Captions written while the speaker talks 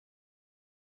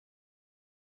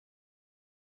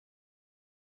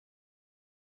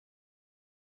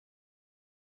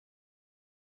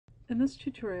In this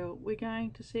tutorial we're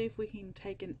going to see if we can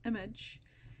take an image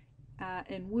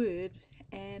in Word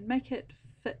and make it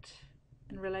fit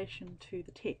in relation to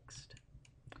the text.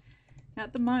 Now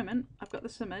at the moment I've got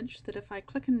this image that if I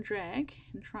click and drag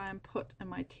and try and put in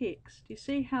my text, you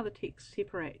see how the text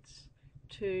separates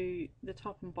to the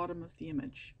top and bottom of the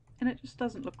image, and it just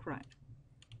doesn't look right.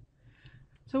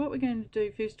 So what we're going to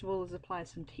do first of all is apply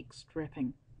some text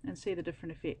wrapping and see the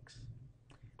different effects.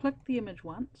 Click the image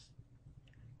once,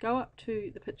 go up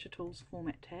to the Picture Tools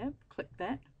Format tab, click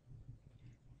that,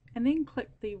 and then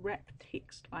click the Wrap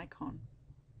Text icon.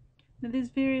 Now there's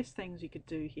various things you could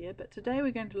do here, but today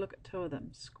we're going to look at two of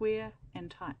them, square and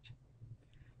tight.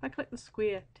 If I click the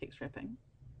square text wrapping,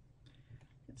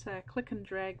 let's say I click and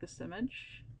drag this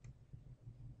image,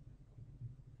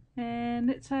 and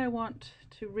let's say I want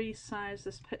to resize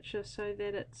this picture so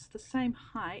that it's the same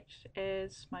height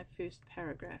as my first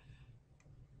paragraph,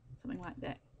 something like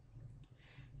that.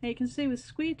 Now you can see with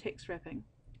square text wrapping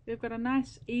we've got a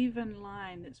nice even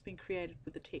line that's been created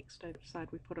with the text over the side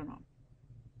we put it on.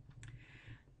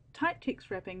 Tight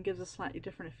text wrapping gives a slightly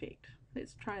different effect.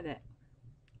 Let's try that.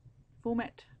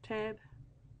 Format tab,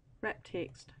 Wrap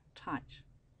Text, Tight.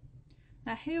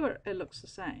 Now here it looks the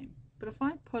same, but if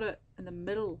I put it in the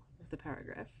middle of the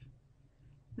paragraph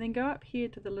and then go up here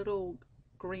to the little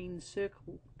green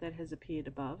circle that has appeared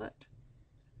above it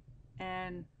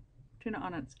and turn it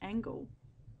on its angle,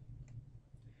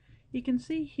 you can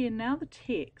see here now the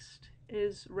text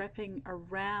is wrapping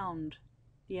around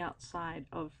the outside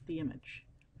of the image.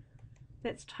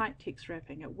 That's tight text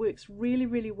wrapping. It works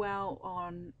really well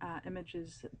on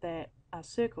images that are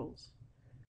circles.